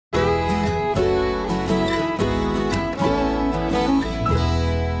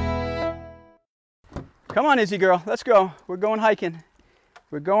Come on, Izzy girl, let's go. We're going hiking.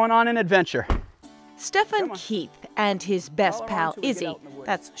 We're going on an adventure. Stefan Keith and his best pal Izzy,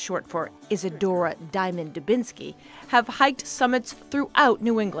 that's short for Isadora Diamond Dubinsky, have hiked summits throughout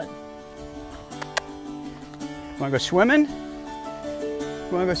New England. Wanna go swimming?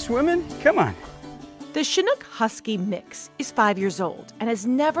 Wanna go swimming? Come on. The Chinook Husky mix is 5 years old and has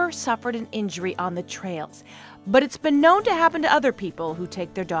never suffered an injury on the trails, but it's been known to happen to other people who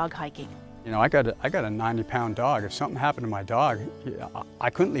take their dog hiking. You know, I got a 90-pound dog. If something happened to my dog,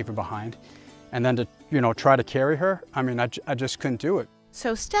 I couldn't leave her behind. And then to, you know, try to carry her, I mean, I just couldn't do it.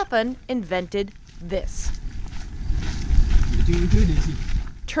 So Stefan invented this. You're doing good, Izzy.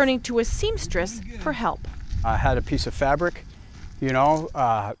 Turning to a seamstress for help. I had a piece of fabric, you know,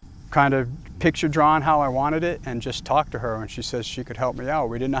 kind of picture drawn how I wanted it, and just talked to her, and she says she could help me out.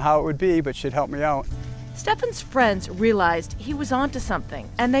 We didn't know how it would be, but she'd help me out. Stefan's friends realized he was onto something,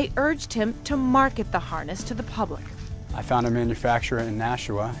 and they urged him to market the harness to the public. I found a manufacturer in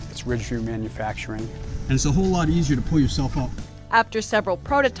Nashua. It's Ridgeview Manufacturing. And it's a whole lot easier to pull yourself up. After several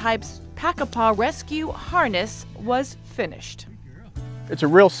prototypes, Pack-A-Paw Rescue Harness was finished. It's a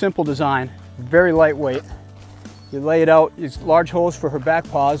real simple design, very lightweight. You lay it out, these large holes for her back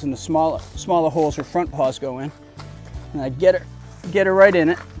paws, and the smaller holes her front paws go in. And I get her right in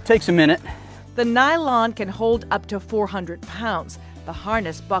it. It takes a minute. The nylon can hold up to 400 pounds. The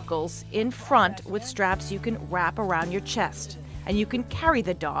harness buckles in front with straps you can wrap around your chest, and you can carry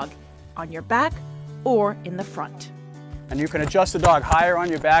the dog on your back or in the front. And you can adjust the dog higher on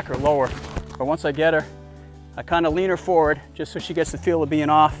your back or lower. But once I get her, I kind of lean her forward just so she gets the feel of being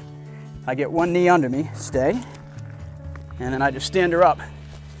off. I get one knee under me, stay, and then I just stand her up.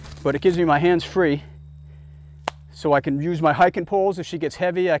 But it gives me my hands free so I can use my hiking poles. If she gets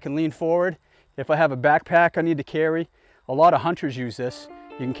heavy, I can lean forward. If I have a backpack I need to carry, a lot of hunters use this.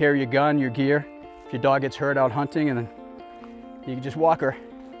 You can carry your gun, your gear. If your dog gets hurt out hunting, and then you can just walk her.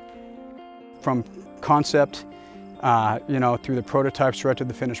 From concept, you know, through the prototypes right to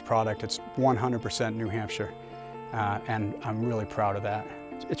the finished product, it's 100% New Hampshire, and I'm really proud of that.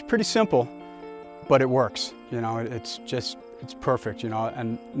 It's pretty simple, but it works. You know, it's perfect. You know,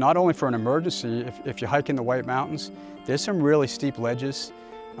 and not only for an emergency. If you hike in the White Mountains, there's some really steep ledges.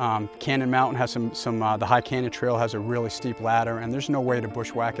 Cannon Mountain has the High Canyon Trail has a really steep ladder, and there's no way to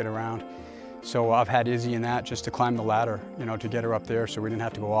bushwhack it around. So I've had Izzy in that just to climb the ladder, you know, to get her up there so we didn't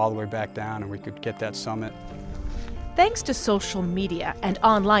have to go all the way back down, and we could get that summit. Thanks to social media and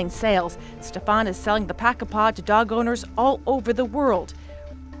online sales, Stefan is selling the Pack-A-Paw to dog owners all over the world.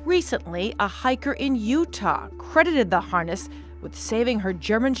 Recently, a hiker in Utah credited the harness with saving her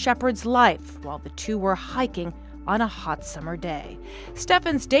German Shepherd's life while the two were hiking on a hot summer day.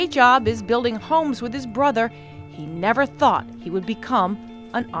 Stefan's day job is building homes with his brother. He never thought he would become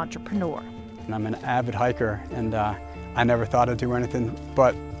an entrepreneur. And I'm an avid hiker, and I never thought I'd do anything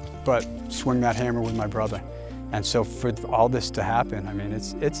but swing that hammer with my brother. And so for all this to happen, I mean,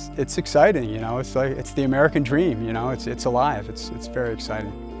 it's exciting, you know. It's like it's the American dream, you know. It's alive. It's very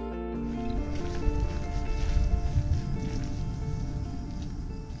exciting.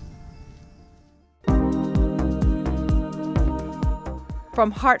 From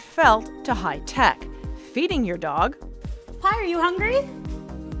heartfelt to high-tech, feeding your dog. Hi, are you hungry?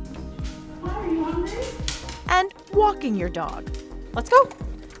 Hi, are you hungry? And walking your dog. Let's go.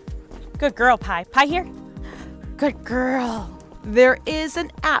 Good girl, Pie. Pie here. Good girl. There is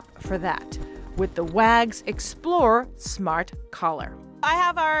an app for that with the WAGS Explorer Smart Collar. I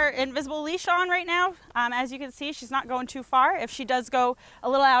have our invisible leash on right now. As you can see, she's not going too far. If she does go a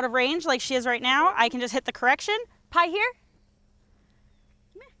little out of range like she is right now, I can just hit the correction. Pie here.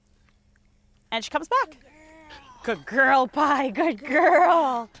 And she comes back. Good girl, Pie, good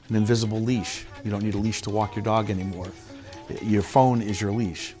girl. An invisible leash. You don't need a leash to walk your dog anymore. Your phone is your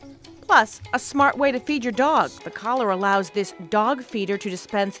leash. Plus, a smart way to feed your dog. The collar allows this dog feeder to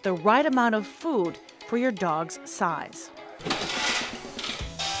dispense the right amount of food for your dog's size.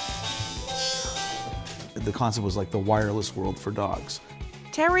 The concept was like the wireless world for dogs.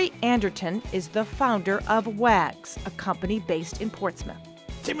 Terry Anderton is the founder of WAGS, a company based in Portsmouth.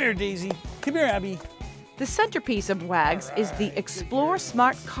 Come here, Daisy. Come here, Abby. The centerpiece of WAGS is the Explore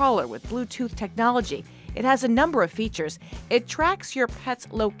Smart Collar with Bluetooth technology. It has a number of features. It tracks your pet's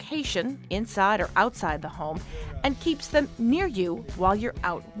location inside or outside the home and keeps them near you while you're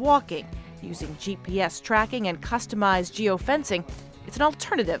out walking. Using GPS tracking and customized geofencing, it's an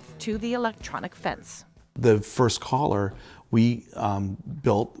alternative to the electronic fence. The first collar we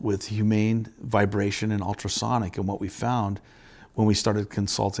built with humane vibration and ultrasonic, and what we found when we started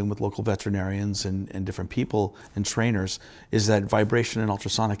consulting with local veterinarians and different people and trainers is that vibration and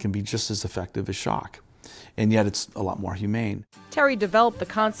ultrasonic can be just as effective as shock. and yet it's a lot more humane. Terry developed the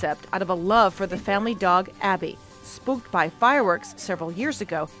concept out of a love for the family dog, Abby. Spooked by fireworks several years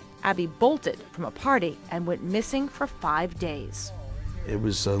ago, Abby bolted from a party and went missing for 5 days. It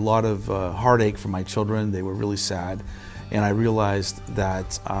was a lot of heartache for my children. They were really sad. And I realized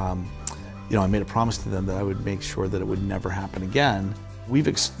that, I made a promise to them that I would make sure that it would never happen again. We've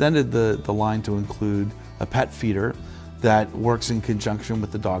extended the line to include a pet feeder that works in conjunction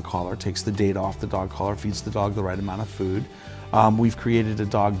with the dog collar, takes the data off the dog collar, feeds the dog the right amount of food. We've created a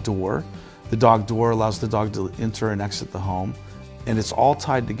dog door. The dog door allows the dog to enter and exit the home, and it's all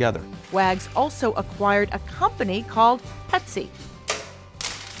tied together. Wags also acquired a company called Petsy.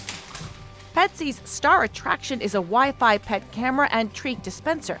 Petsy's star attraction is a Wi-Fi pet camera and treat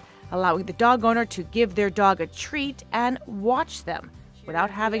dispenser, allowing the dog owner to give their dog a treat and watch them without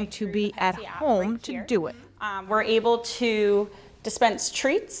having to be at home to do it. We're able to dispense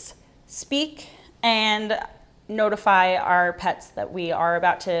treats, speak, and notify our pets that we are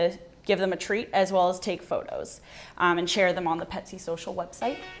about to give them a treat, as well as take photos and share them on the Petsy social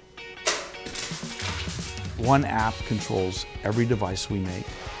website. One app controls every device we make,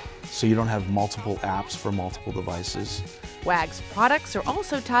 so you don't have multiple apps for multiple devices. Wags products are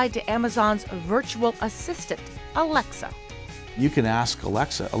also tied to Amazon's virtual assistant, Alexa. You can ask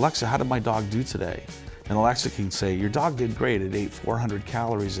Alexa, Alexa, how did my dog do today? And Alexa can say, your dog did great. It ate 400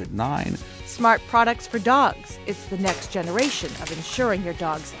 calories at 9. Smart products for dogs. It's the next generation of ensuring your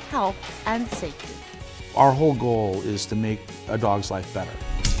dog's health and safety. Our whole goal is to make a dog's life better.